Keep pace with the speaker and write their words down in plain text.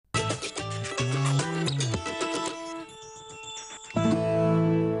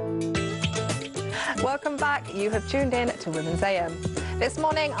Welcome back. You have tuned in to Women's AM. This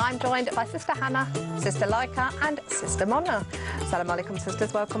morning I'm joined by Sister Hannah, Sister Laika and Sister Mona. Salam alaikum,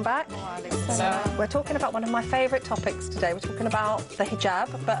 sisters. Welcome back. We're talking about one of my favourite topics today. We're talking about the hijab,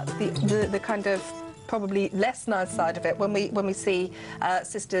 but the kind of probably less nice side of it when we see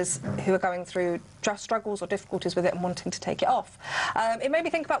sisters who are going through struggles or difficulties with it and wanting to take it off. It made me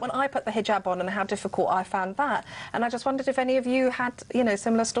think about when I put the hijab on and how difficult I found that. And I just wondered if any of you had, you know,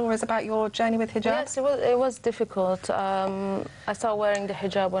 similar stories about your journey with hijab. Yes, it was difficult. I started wearing the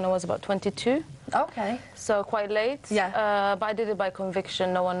hijab when I was about 22. Okay. So quite late. Yeah. But I did it by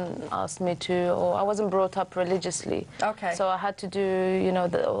conviction. No one asked me to, or I wasn't brought up religiously. Okay. So I had to do, you know,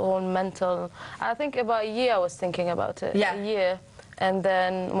 the whole mental. I think about a year I was thinking about it. Yeah. A year. And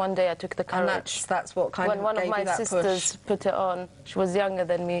then one day I took the courage. And that's what kind when of one of gave my you that sisters push. put it on, she was younger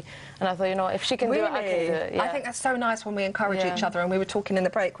than me, and I thought, you know, if she can do it, I can do it. Yeah. I think that's so nice when we encourage each other, and we were talking in the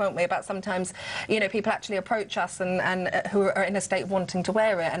break, weren't we, about sometimes, you know, people actually approach us and who are in a state of wanting to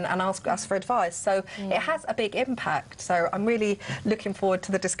wear it and ask us for advice. So it has a big impact. So I'm really looking forward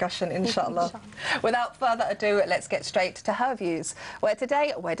to the discussion, inshallah. Without further ado, let's get straight to her views, where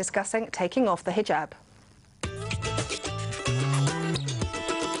today we're discussing taking off the hijab.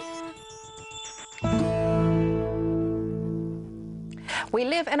 We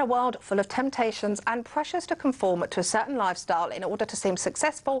live in a world full of temptations and pressures to conform to a certain lifestyle in order to seem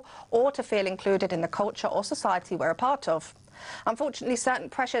successful or to feel included in the culture or society we're a part of. Unfortunately, certain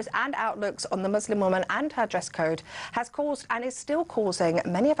pressures and outlooks on the Muslim woman and her dress code has caused and is still causing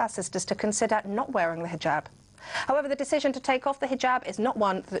many of our sisters to consider not wearing the hijab. However, the decision to take off the hijab is not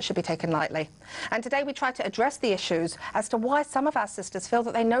one that should be taken lightly. And today we try to address the issues as to why some of our sisters feel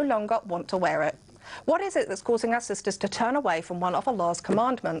that they no longer want to wear it. What is it that's causing our sisters to turn away from one of Allah's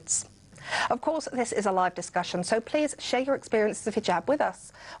commandments? Of course, this is a live discussion, so please share your experiences of hijab with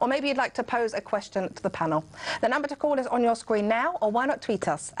us. Or maybe you'd like to pose a question to the panel. The number to call is on your screen now, or why not tweet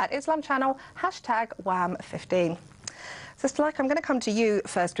us at Islam Channel, #WAM15. Sister Laika, I'm going to come to you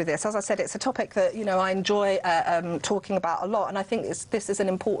first with this. As I said, it's a topic that, you know, I enjoy talking about a lot, and I think this is an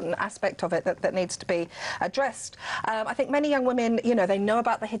important aspect of it that needs to be addressed. I think many young women, you know, they know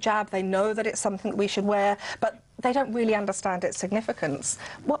about the hijab, they know that it's something that we should wear, but they don't really understand its significance.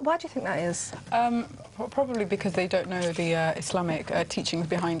 Why do you think that is? Probably because they don't know the Islamic teachings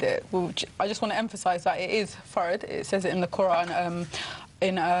behind it. I just want to emphasise that it is fard. It says it in the Quran.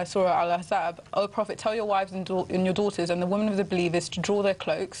 In Surah Al-Ahzab, O Prophet, tell your wives and your daughters and the women of the believers to draw their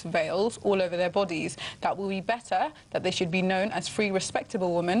cloaks, veils, all over their bodies. That will be better, that they should be known as free,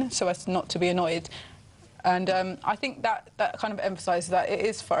 respectable women, so as not to be annoyed. And I think that kind of emphasises that it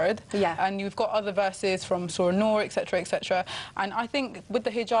is fard. Yeah. And you've got other verses from Surah Nur, etc., etc. And I think with the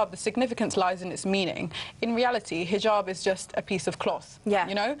hijab, the significance lies in its meaning. In reality, hijab is just a piece of cloth. Yeah.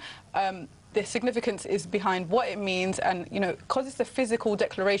 You know? The significance is behind what it means, and, you know, because it's a physical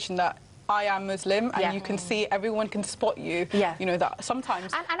declaration that I am Muslim, and you can see, everyone can spot you. Yeah. You know, that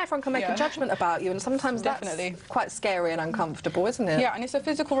sometimes... And everyone can make a judgment about you, and sometimes that's quite scary and uncomfortable, isn't it? Yeah, and it's a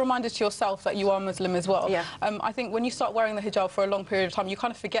physical reminder to yourself that you are Muslim as well. Yeah. I think when you start wearing the hijab for a long period of time, you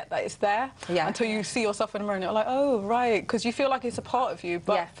kind of forget that it's there until you see yourself in the mirror and you're like, oh, right, because you feel like it's a part of you.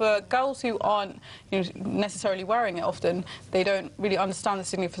 But for girls who aren't, you know, necessarily wearing it often, they don't really understand the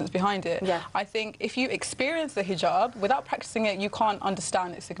significance behind it. Yeah. I think if you experience the hijab, without practicing it, you can't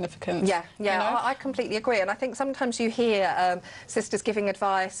understand its significance. Yeah, yeah, you know? I completely agree. And I think sometimes you hear sisters giving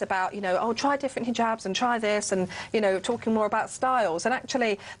advice about, you know, oh, try different hijabs and try this, and, you know, talking more about styles. And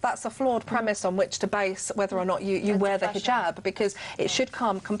actually, that's a flawed premise on which to base whether or not you wear the hijab, because it should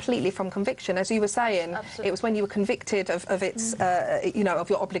come completely from conviction. As you were saying, it was when you were convicted of its, you know, of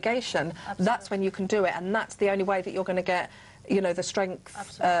your obligation, that's when you can do it. And that's the only way that you're going to get, you know, the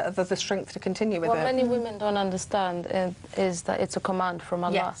strength, the strength to continue with it. What many women don't understand is that it's a command from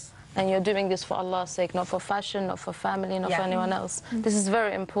Allah. Yes. And you're doing this for Allah's sake, not for fashion, not for family, not for anyone else. This is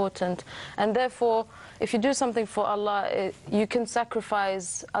very important. And therefore, if you do something for Allah, you can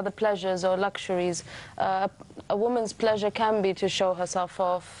sacrifice other pleasures or luxuries. A woman's pleasure can be to show herself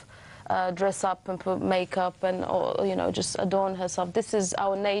off, dress up and put makeup, and, or, you know, just adorn herself. This is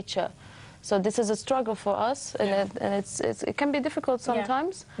our nature. So this is a struggle for us, and it can be difficult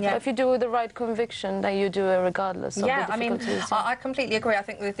sometimes. But if you do with the right conviction, then you do it regardless of the difficulties. I mean, I completely agree. I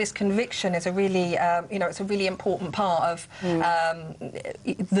think that this conviction is a really, you know, it's a really important part of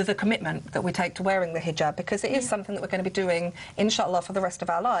the commitment that we take to wearing the hijab, because it is something that we're going to be doing, inshallah, for the rest of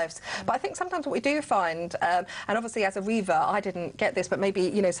our lives. But I think sometimes what we do find, and obviously as a weaver, I didn't get this, but maybe,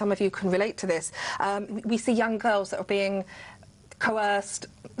 you know, some of you can relate to this. We see young girls that are being coerced,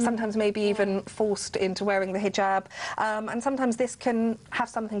 sometimes maybe even forced into wearing the hijab, and sometimes this can have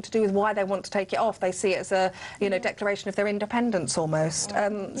something to do with why they want to take it off. They see it as a, you know, declaration of their independence almost.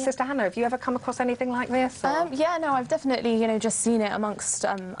 Sister Hannah, have you ever come across anything like this? Yeah, no, I've definitely, you know, just seen it amongst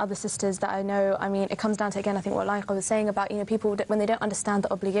other sisters that I know. I mean, it comes down to, again, I think what Laika was saying about, you know, people when they don't understand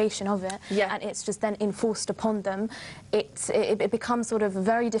the obligation of it, and it's just then enforced upon them, it becomes sort of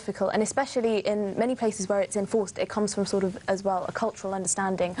very difficult, and especially in many places where it's enforced, it comes from sort of, as well, a cultural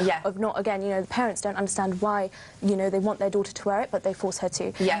understanding of not, again, you know, the parents don't understand why, you know, they want their daughter to wear it, but they force her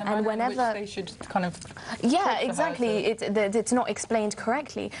to. And whenever they should kind of exactly, it's not explained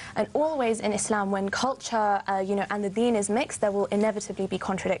correctly, and always in Islam, when culture, you know, and the deen is mixed, there will inevitably be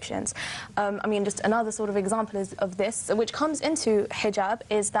contradictions. I mean, just another sort of example of this, which comes into hijab,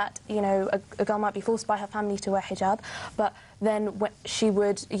 is that, you know, a girl might be forced by her family to wear hijab, but then she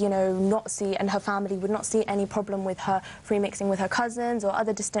would, you know, not see, and her family would not see any problem with her free mixing with her cousins or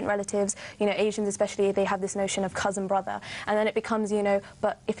other distant relatives. You know, Asians especially, they have this notion of cousin-brother. And then it becomes, you know,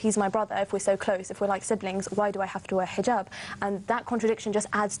 but if he's my brother, if we're so close, if we're like siblings, why do I have to wear hijab? And that contradiction just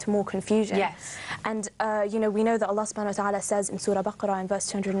adds to more confusion. And, you know, we know that Allah subhanahu wa ta'ala says in Surah Baqarah in verse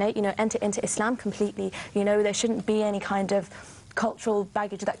 208, you know, enter into Islam completely. You know, there shouldn't be any kind of cultural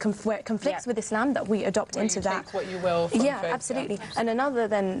baggage that conflicts with Islam, that we adopt into that. Take what you will from faith, absolutely. And another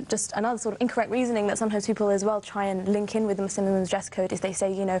sort of incorrect reasoning that sometimes people as well try and link in with the Muslim women's dress code is they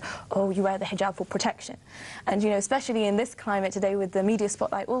say, you know, oh, you wear the hijab for protection. And, you know, especially in this climate today with the media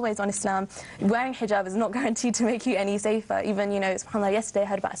spotlight always on Islam, wearing hijab is not guaranteed to make you any safer. Even, you know, subhanAllah, yesterday I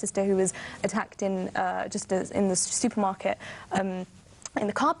heard about a sister who was attacked in in the supermarket, in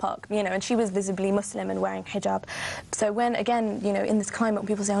the car park, you know, and she was visibly Muslim and wearing hijab. So when, again, you know, in this climate, when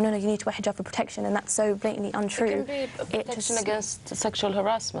people say, oh, no, you need to wear hijab for protection, and that's so blatantly untrue. It can be a protection against sexual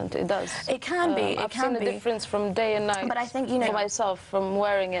harassment, it does. It can be, I've seen a difference from day and night. But I think, you know, for myself, from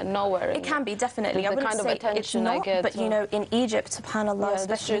wearing it, not wearing it. It can be, definitely. I The wouldn't kind of say attention it's not, I get, but, you know, in Egypt, subhanAllah,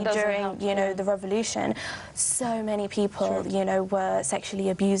 especially during, you know, the revolution, so many people, you know, were sexually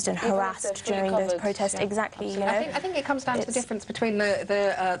abused and harassed during those protests. Exactly, you know. I think it comes down to the difference between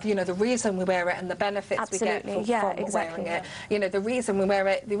you know, the reason we wear it and the benefits we get from wearing it. You know, the reason we wear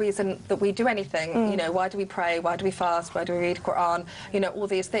it, the reason that we do anything, you know, why do we pray, why do we fast, why do we read Quran, you know, all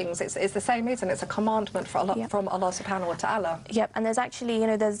these things. It's the same reason. It's a commandment from Allah subhanahu wa ta'ala. And there's actually, you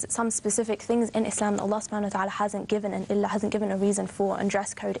know, there's some specific things in Islam that Allah subhanahu wa ta'ala hasn't given, and Allah hasn't given a reason for, and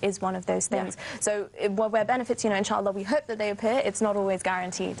dress code is one of those things. So where benefits, you know, inshallah, we hope that they appear, it's not always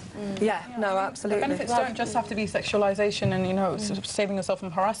guaranteed. No, absolutely. The benefits don't just have to be sexualization and, you know, saving yourself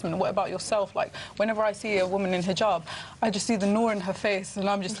from harassment. What about yourself? Like, whenever I see a woman in hijab, I just see the nur in her face, and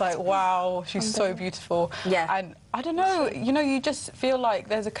I'm just like, wow, she's so beautiful. And I don't know, you know, you just feel like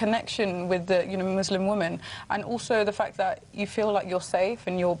there's a connection with the, you know, Muslim woman, and also the fact that you feel like you're safe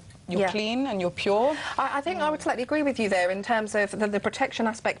and you're clean and you're pure. I think I would slightly agree with you there in terms of the protection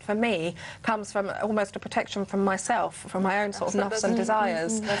aspect. For me comes from almost a protection from myself, from my own sort of nafs and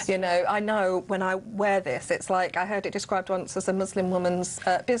desires. You know, I know when I wear this, it's like, I heard it described once as a Muslim woman's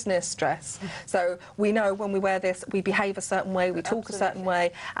business dress. So we know when we wear this, we behave a certain way, we talk a certain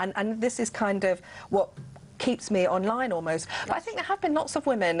way, and this is kind of what keeps me online almost. But I think there have been lots of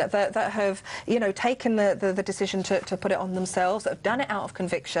women that have, you know, taken the decision to put it on themselves, that have done it out of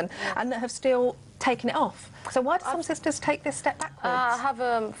conviction, and that have still taken it off. So why do some sisters take this step backwards? I have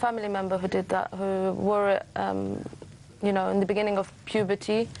a family member who did that, who wore it, you know, in the beginning of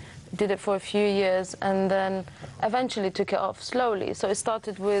puberty, did it for a few years, and then eventually took it off slowly. So it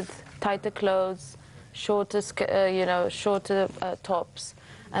started with tighter clothes, shorter, you know, shorter tops,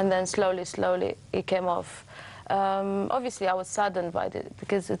 and then slowly it came off. Obviously, I was saddened by it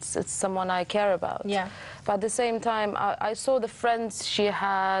because it's someone I care about. But at the same time, I saw the friends she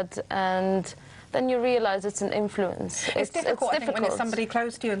had, and then you realize it's an influence. It's difficult, I think, when it's somebody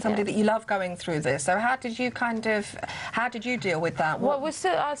close to you and somebody that you love going through this. So how did you deal with that? Well,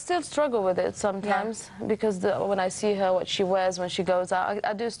 I still struggle with it sometimes, because when I see her, what she wears when she goes out,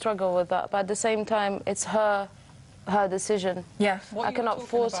 I do struggle with that. But at the same time, it's her decision. What I cannot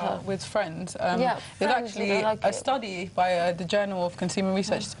force her. With friends, friends, there's actually a study by the Journal of Consumer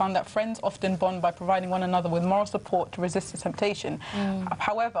Research has found that friends often bond by providing one another with moral support to resist the temptation.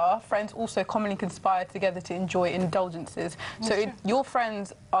 However, friends also commonly conspire together to enjoy indulgences. So your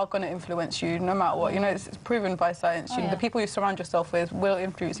friends are going to influence you no matter what. You know, it's proven by science. You know, the people you surround yourself with will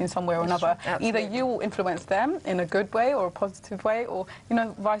influence you in some way or another. Either you will influence them in a good way or a positive way, or, you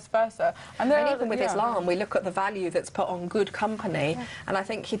know, vice versa. And even with Islam, we look at the values that's put on good company. And I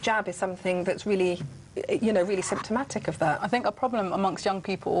think hijab is something that's really, you know, really symptomatic of that. I think a problem amongst young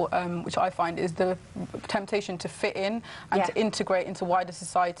people, which I find, is the temptation to fit in and to integrate into wider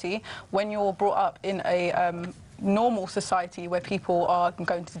society. When you're brought up in a normal society where people are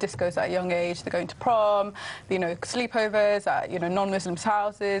going to discos at a young age, they're going to prom, you know, sleepovers at, you know, non-Muslims'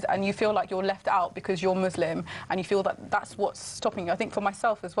 houses, and you feel like you're left out because you're Muslim, and you feel that that's what's stopping you. I think for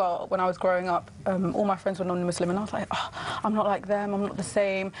myself as well, when I was growing up, all my friends were non-Muslim, and I was like, oh, I'm not like them, I'm not the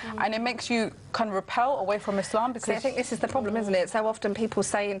same, and it makes you kind of repel away from Islam. Because see, I think this is the problem, isn't it? So often people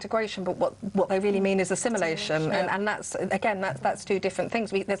say integration, but what they really mean is assimilation, and that's, again, that's two different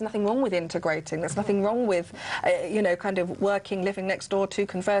things. There's nothing wrong with integrating, there's nothing wrong with you know, kind of working, living next door to,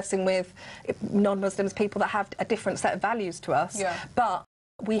 conversing with non-Muslims, people that have a different set of values to us. But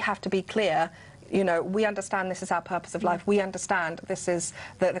we have to be clear, you know, we understand this is our purpose of life. We understand this is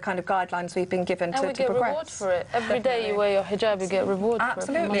the kind of guidelines we've been given to progress. And we get reward for it. Every day you wear your hijab, you get reward for it.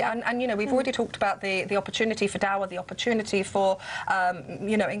 Absolutely. And, you know, we've already talked about the opportunity for dawah, the opportunity for,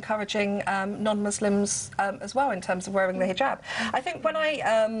 you know, encouraging non-Muslims as well in terms of wearing the hijab. I think when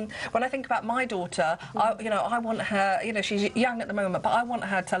I think about my daughter, you know, I want her, you know, she's young at the moment, but I want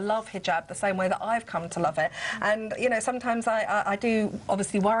her to love hijab the same way that I've come to love it. And, you know, sometimes I do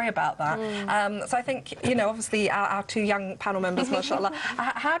obviously worry about that. So I think, you know, obviously our two young panel members, mashallah,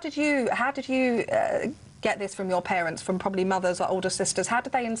 how did you get this from your parents, from probably mothers or older sisters? How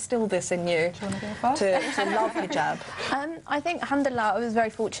did they instill this in you to love hijab? I think, alhamdulillah, I was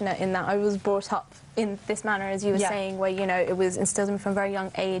very fortunate in that I was brought up in this manner, as you were saying, where, you know, it was instilled in me from a very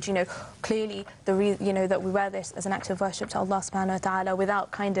young age, you know, clearly you know, that we wear this as an act of worship to Allah subhanahu wa ta'ala without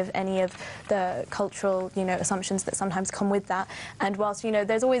kind of any of the cultural, you know, assumptions that sometimes come with that. And whilst, you know,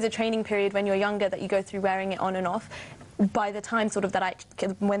 there's always a training period when you're younger that you go through wearing it on and off, by the time sort of that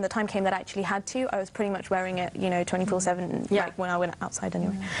when the time came that I actually had to, I was pretty much wearing it, you know, 24/7, like when I went outside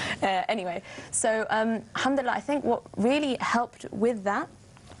anyway. Anyway, so alhamdulillah, I think what really helped with that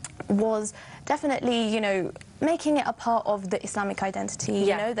was definitely, you know, making it a part of the Islamic identity,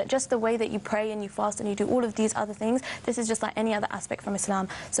 you know, that just the way that you pray and you fast and you do all of these other things, this is just like any other aspect from Islam.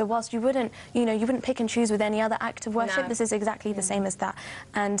 So whilst you wouldn't, you know, you wouldn't pick and choose with any other act of worship, this is exactly the same as that.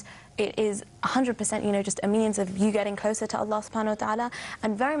 And it is 100%, you know, just a means of you getting closer to Allah subhanahu wa ta'ala,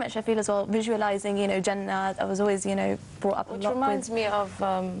 and very much I feel as well visualizing, you know, Jannah. I was always, you know, brought up a lot with. Which reminds me of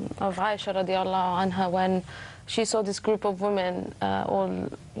Aisha radiallahu anha, when she saw this group of women all,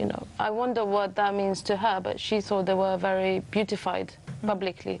 you know, I wonder what that means to her, but she thought they were very beautified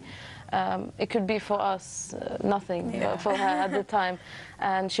publicly. It could be for us nothing for her at the time.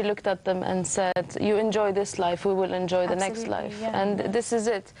 And she looked at them and said, you enjoy this life, we will enjoy the next life. And this is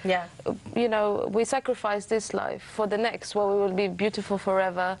it. You know, we sacrifice this life for the next, where we will be beautiful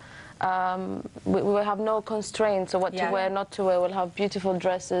forever. We will have no constraints of what to wear, not to wear. We'll have beautiful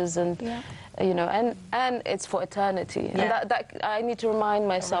dresses and, you know, and it's for eternity. And that I need to remind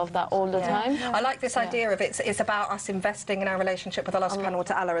myself that all the time. I like this idea of it's about us investing in our relationship with Allah subhanahu wa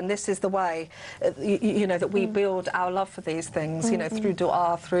ta'ala, and this is the way, you know, that we build our love for these things, you know, through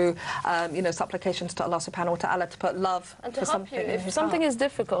dua, through, you know, supplications to Allah subhanahu wa ta'ala, to put love and to for help something you. in If his something heart. is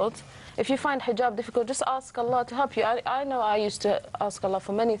difficult, if you find hijab difficult, just ask Allah to help you. I know I used to ask Allah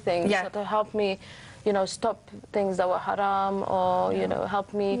for many things to help me, you know, stop things that were haram, or, you know,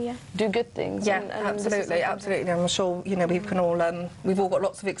 help me do good things. And absolutely, absolutely. I'm sure, you know, we can all, we've all got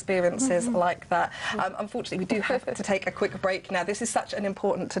lots of experiences like that. Unfortunately, we do have to take a quick break now. This is such an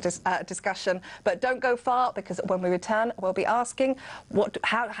important discussion, but don't go far, because when we return, we'll be asking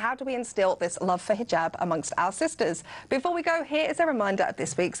how do we instill this love for hijab amongst our sisters? Before we go, here is a reminder of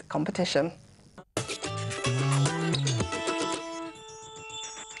this week's competition.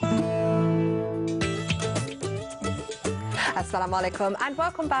 Assalamu alaikum and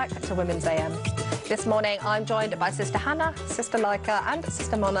welcome back to Women's AM. This morning I'm joined by Sister Hannah, Sister Laika and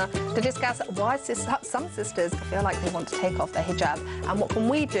Sister Mona to discuss why some sisters feel like they want to take off their hijab and what can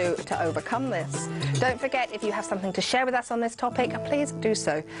we do to overcome this. Don't forget, if you have something to share with us on this topic, please do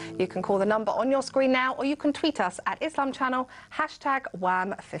so. You can call the number on your screen now, or you can tweet us at Islam Channel,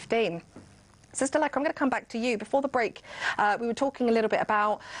 #WAM15. Sister Laika, I'm going to come back to you. Before the break, we were talking a little bit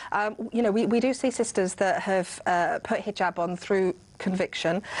about, you know, we do see sisters that have put hijab on through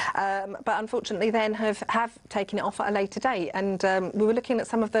conviction, but unfortunately then have taken it off at a later date. And we were looking at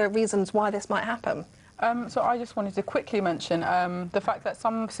some of the reasons why this might happen. So I just wanted to quickly mention the fact that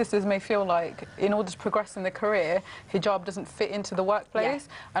some sisters may feel like in order to progress in their career, hijab doesn't fit into the workplace.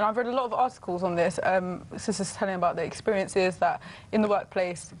 And I've read a lot of articles on this, sisters telling about their experiences that in the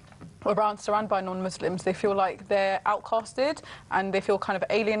workplace, surrounded by non-Muslims, they feel like they're outcasted and they feel kind of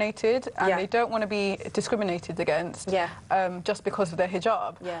alienated, and they don't want to be discriminated against just because of their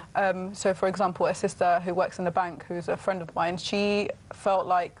hijab. So, for example, a sister who works in the bank, who's a friend of mine, she felt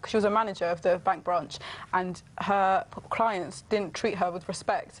like she was a manager of the bank branch, and her clients didn't treat her with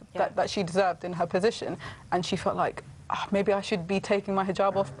respect that she deserved in her position, and she felt like, maybe I should be taking my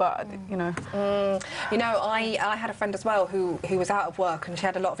hijab off, but, you know. You know, I had a friend as well who was out of work, and she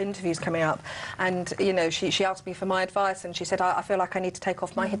had a lot of interviews coming up, and, you know, she asked me for my advice, and she said, I feel like I need to take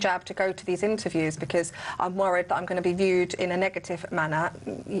off my hijab to go to these interviews because I'm worried that I'm going to be viewed in a negative manner,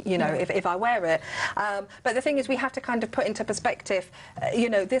 you know, if I wear it. But the thing is, we have to kind of put into perspective, you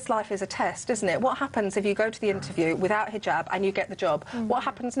know, this life is a test, isn't it? What happens if you go to the interview without hijab and you get the job? What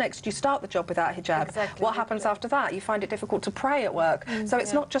happens next? You start the job without hijab. Exactly. What happens after that? You find it difficult to pray at work. So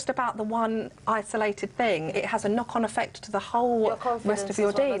it's not just about the one isolated thing. It has a knock-on effect to the whole rest of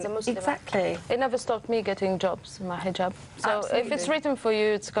your deen. Exactly. It never stopped me getting jobs in my hijab. So if it's written for you,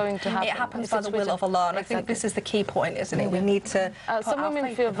 it's going to happen. It happens by the will of Allah, and I think this is the key point, isn't it? We need to some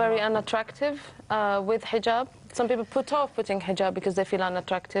women feel very unattractive with hijab. Some people put off putting hijab because they feel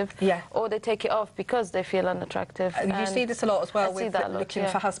unattractive, or they take it off because they feel unattractive. You see this a lot as well with looking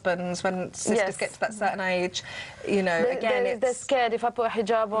for husbands when sisters get to that certain age. You know, they're scared. If I put a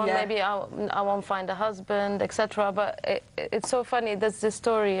hijab on, maybe I won't find a husband, etc. But it's so funny. There's this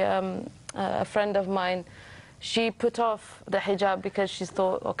story. A friend of mine, she put off the hijab because she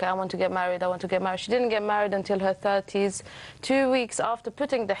thought, okay, I want to get married. I want to get married. She didn't get married until her 30s. 2 weeks after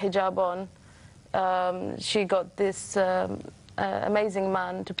putting the hijab on, she got this amazing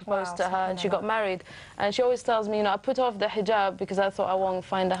man to propose to her, and she got married. And she always tells me, you know, I put off the hijab because I thought I won't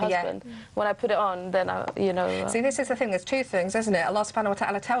find a husband. When I put it on, then I, you know... See, this is the thing, there's two things, isn't it? Allah subhanahu wa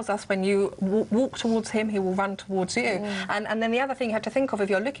ta'ala tells us when you walk towards him, he will run towards you. And then the other thing you have to think of, if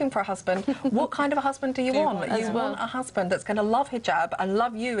you're looking for a husband, what kind of a husband do you want? You want a husband that's going to love hijab and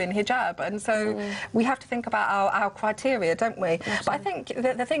love you in hijab. And so we have to think about our criteria, don't we? But I think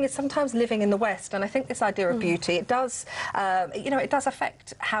the thing is, sometimes living in the West, and I think this idea of beauty, it does... you know, it does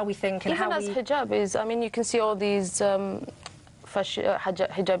affect how we think and even how as hijab is, I mean, you can see all these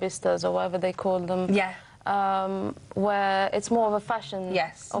hijabistas or whatever they call them. Where it's more of a fashion,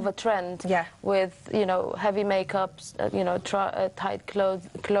 of a trend, with, you know, heavy makeups, you know, tight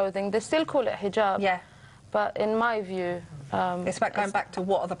clothing. They still call it hijab. But in my view... it's about going back to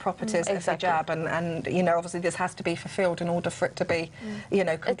what are the properties of hijab, and, you know, obviously this has to be fulfilled in order for it to be, you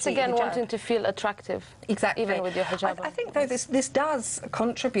know, complete. It's again hijab. Wanting to feel attractive, even with your hijab. I think, though, this does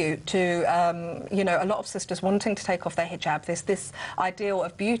contribute to, you know, a lot of sisters wanting to take off their hijab, this ideal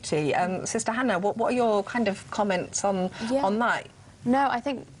of beauty. Sister Hannah, what are your kind of comments on that? No, I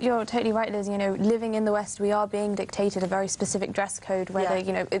think you're totally right, Liz. You know, living in the West, we are being dictated a very specific dress code, whether,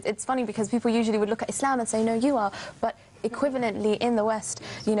 you know, it's funny because people usually would look at Islam and say, no, you are, but equivalently in the West,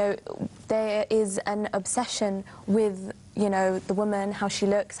 you know, there is an obsession with, you know, the woman, how she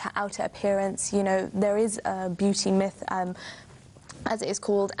looks, her outer appearance. You know, there is a beauty myth, as it is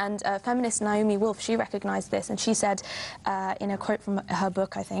called, and feminist Naomi Wolf, she recognised this, and she said, in a quote from her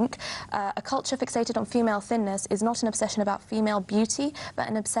book, I think, a culture fixated on female thinness is not an obsession about female beauty, but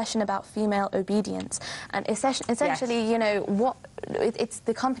an obsession about female obedience. And essentially, you know, it's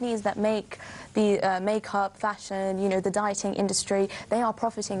the companies that make the makeup, fashion, you know, the dieting industry, they are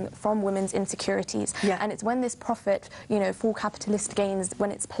profiting from women's insecurities. And it's when this profit, you know, for capitalist gains,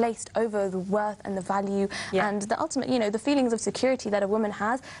 when it's placed over the worth and the value and the ultimate, you know, the feelings of security that a woman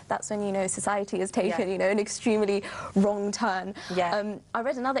has, that's when, you know, society has taken, you know, an extremely wrong turn. I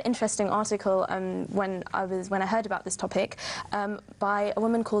read another interesting article when I heard about this topic by a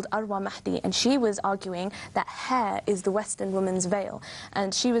woman called Arwa Mahdi, and she was arguing that hair is the Western woman's veil,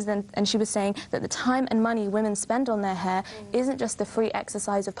 and she was saying that the time and money women spend on their hair isn't just the free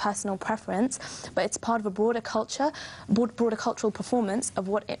exercise of personal preference, but it's part of a broader culture, broader cultural performance of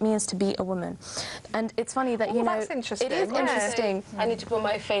what it means to be a woman. And it's funny that, you know, that's interesting. It is interesting. I need to put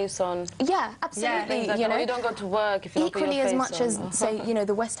my face on. Yeah, absolutely. You know, you don't go to work if you don't put your face on. Equally as much as, say, you know,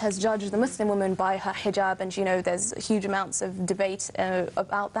 the West has judged the Muslim woman by her hijab, and, you know, there's huge amounts of debate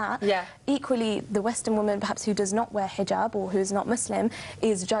about that. Equally, the Western woman, perhaps who does not wear hijab or who's not Muslim,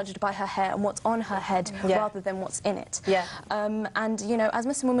 is judged by her hair and what's on her head rather than what's in it. And, you know, as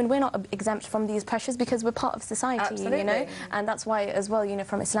Muslim women, we're not exempt from these pressures because we're part of society, you know, and that's why, as well, you know,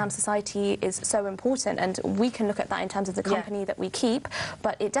 from Islam, society is so important, and we can look at that in terms of the company that we keep,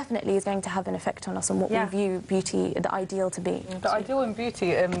 but it definitely is going to have an effect on us on what we view beauty, the ideal to be. The ideal in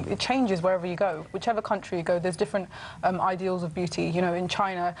beauty, it changes wherever you go. Whichever country you go, there's different ideals of beauty. You know, in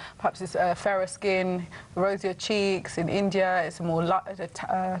China, perhaps it's fairer skin, rosier cheeks. In India, it's a more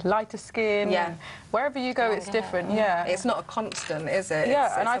lighter skin. Yeah. And wherever you go, it's different. Yeah. It's not a constant, is it? Yeah,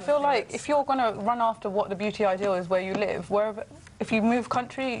 it's and I feel something like that's- if you're going to run after what the beauty ideal is where you live, wherever, if you move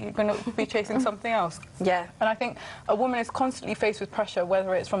country, you're going to be chasing something else. Yeah. And I think a woman is constantly faced with pressure,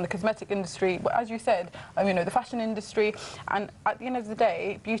 whether it's from the cosmetic industry, but as you said, you know, the fashion industry. And at the end of the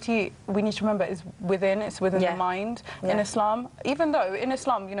day, beauty, we need to remember, is within. It's within the mind in Islam. Even though in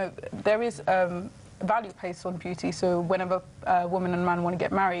Islam, you know, there is value placed on beauty. So whenever a woman and man want to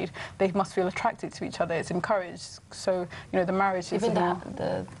get married, they must feel attracted to each other. It's encouraged. So, you know, the marriage is Even more...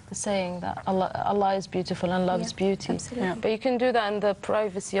 the saying that Allah is beautiful and loves beauty. Absolutely. Yeah. But you can do that in the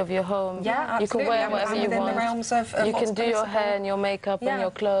privacy of your home. Yeah, You can absolutely. wear And whatever you within want. the realms of you what's can do your permissible. hair and your makeup and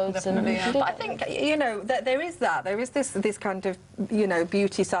your clothes. Definitely, and But I think, you know, that there is that. There is this kind of, you know,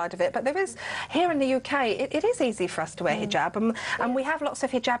 beauty side of it. But there is, here in the UK, it is easy for us to wear hijab. And we have lots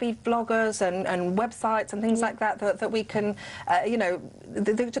of hijabi vloggers and websites and things like that we can, you know,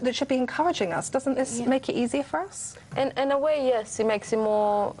 that should be encouraging us. Doesn't this make it easier for us? In a way, yes, it makes it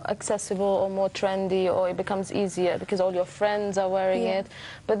more accessible or more trendy, or it becomes easier because all your friends are wearing it.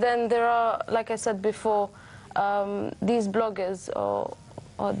 But then there are, like I said before, these bloggers, or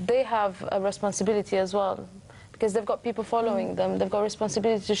they have a responsibility as well, because they've got people following them. They've got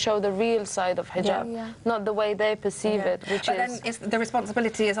responsibility to show the real side of hijab, not the way they perceive it, which but is... then the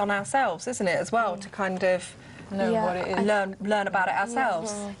responsibility is on ourselves, isn't it, as well, to kind of know what it is. learn about it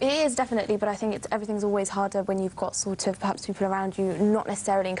ourselves. It is definitely, but I think everything's always harder when you've got sort of perhaps people around you not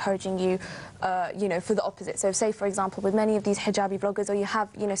necessarily encouraging you, you know, for the opposite. So say, for example, with many of these hijabi bloggers, or you have,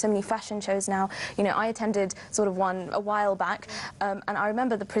 you know, so many fashion shows now. You know, I attended sort of one a while back, and I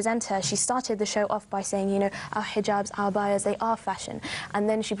remember the presenter, she started the show off by saying, you know, our hijabs, our bayas, they are fashion. And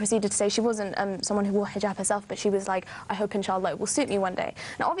then she proceeded to say she wasn't someone who wore hijab herself, but she was like, I hope, inshallah, it will suit me one day.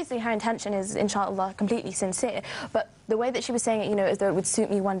 Now, obviously, her intention is, inshallah, completely sincere. But the way that she was saying it, you know, as though it would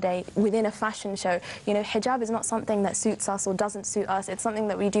suit me one day within a fashion show, you know, hijab is not something that suits us or doesn't suit us. It's something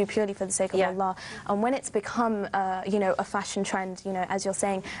that we do purely for the sake of Allah. And when it's become, you know, a fashion trend, you know, as you're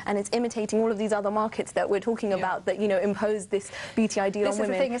saying, and it's imitating all of these other markets that we're talking about that, you know, impose this beauty ideal on women.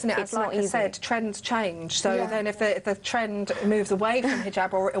 This is the thing, isn't it? It's Like not I easy. said, trends change. So then if the trend moves away from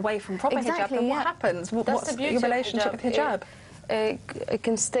hijab or away from proper hijab, then what happens? What's your relationship with hijab? It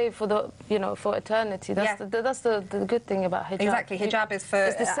can stay for the, you know, for eternity. That's the good thing about hijab. Exactly, hijab is for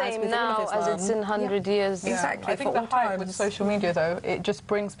it's the same now as it's in 100 years. Exactly. I think the hype with social media, though, it just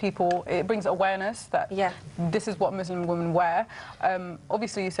brings people, it brings awareness that this is what Muslim women wear.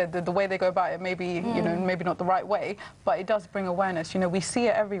 Obviously, you said that the way they go about it, maybe you know, maybe not the right way, but it does bring awareness. You know, we see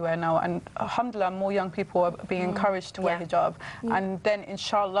it everywhere now, and alhamdulillah, more young people are being encouraged to wear hijab, and then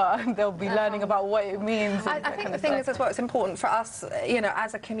inshallah they'll be learning about what it means. I think the thing is as well, it's important for us, you know,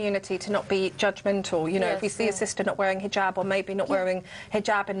 as a community to not be judgmental. You know, if we see a sister not wearing hijab or maybe not wearing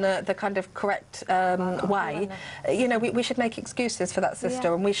hijab in the kind of correct way, you know, we should make excuses for that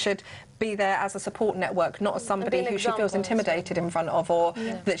sister, and we should be there as a support network, not as somebody who she feels intimidated in front of, or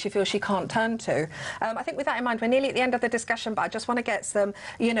that she feels she can't turn to. I think with that in mind, we're nearly at the end of the discussion, but I just want to get some,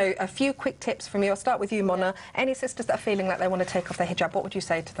 you know, a few quick tips from you. I'll start with you, Mona. Any sisters that are feeling like they want to take off their hijab, what would you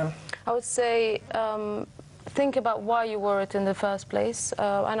say to them? I would say think about why you wore it in the first place.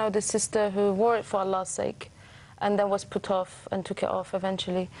 I know this sister who wore it for Allah's sake and then was put off and took it off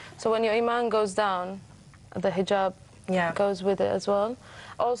eventually. So when your iman goes down, the hijab goes with it as well.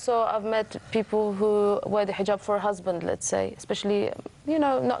 Also, I've met people who wear the hijab for a husband, let's say, especially, you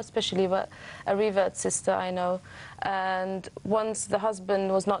know, not especially, but a revert sister I know. And once the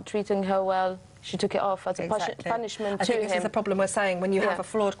husband was not treating her well, she took it off as a punishment to him. I think this is the problem we're saying. When you have a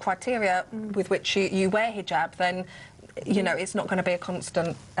flawed criteria with which you wear hijab, then, you know, it's not going to be a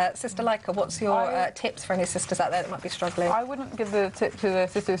constant. Sister Laika, what's your tips for any sisters out there that might be struggling? I wouldn't give the tip to the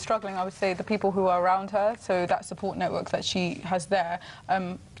sister who's struggling. I would say the people who are around her, so that support network that she has there,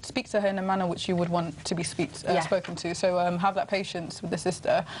 speak to her in a manner which you would want to be spoken to. So have that patience with the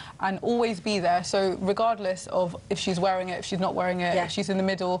sister and always be there. So regardless of if she's wearing it, if she's not wearing it, if she's in the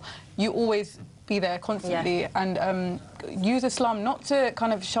middle, you always be there constantly and use Islam not to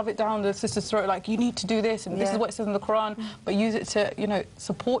kind of shove it down the sister's throat like you need to do this and this is what it says in the Quran, but use it to, you know,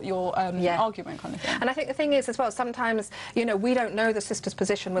 support your argument kind of thing. And I think the thing is as well, sometimes, you know, we don't know the sister's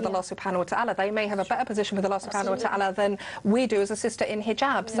position with Allah subhanahu wa ta'ala. They may have a better position with Allah subhanahu wa ta'ala than we do as a sister in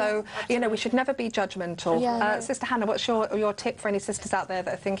hijab. So, you know, we should never be judgmental. Sister Hannah, what's your tip for any sisters out there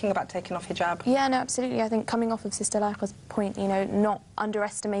that are thinking about taking off hijab? Yeah, no, absolutely. I think coming off of Sister Laika's point, you know, not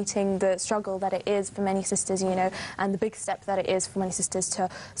underestimating the struggle that it is for many sisters, you know, and the big big step that it is for many sisters to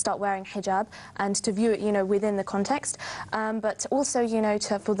start wearing hijab and to view it, you know, within the context. But also, you know,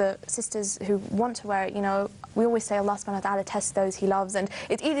 for the sisters who want to wear it, you know, we always say Allah subhanahu wa ta'ala tests those he loves, and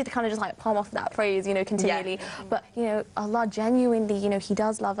it's easy to kind of just like palm off that phrase, you know, continually. Yeah. But, you know, Allah genuinely, you know, he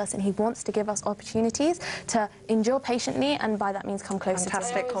does love us and he wants to give us opportunities to endure patiently, and by that means come closer to him.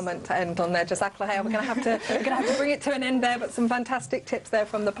 Fantastic comment to end on there, Jazakallah khair. We're going to have to bring it to an end there, but some fantastic tips there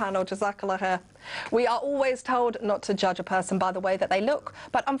from the panel, Jazakallah khair. We are always told not to judge a person by the way that they look,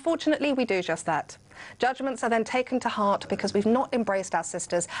 but unfortunately we do just that. Judgments are then taken to heart because we've not embraced our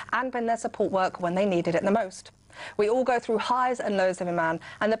sisters and been their support work when they needed it the most. We all go through highs and lows of Iman,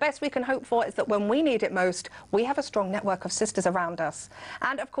 and the best we can hope for is that when we need it most, we have a strong network of sisters around us.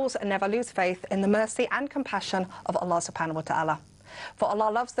 And of course, never lose faith in the mercy and compassion of Allah subhanahu wa ta'ala. For Allah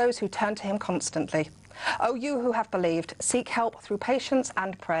loves those who turn to him constantly. O you who have believed, seek help through patience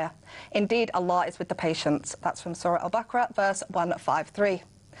and prayer. Indeed, Allah is with the patients. That's from Surah Al-Baqarah, verse 153.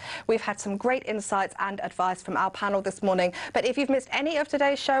 We've had some great insights and advice from our panel this morning, but if you've missed any of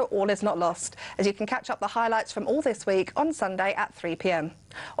today's show, all is not lost, as you can catch up the highlights from all this week on Sunday at 3 p.m.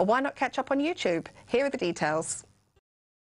 Or why not catch up on YouTube? Here are the details.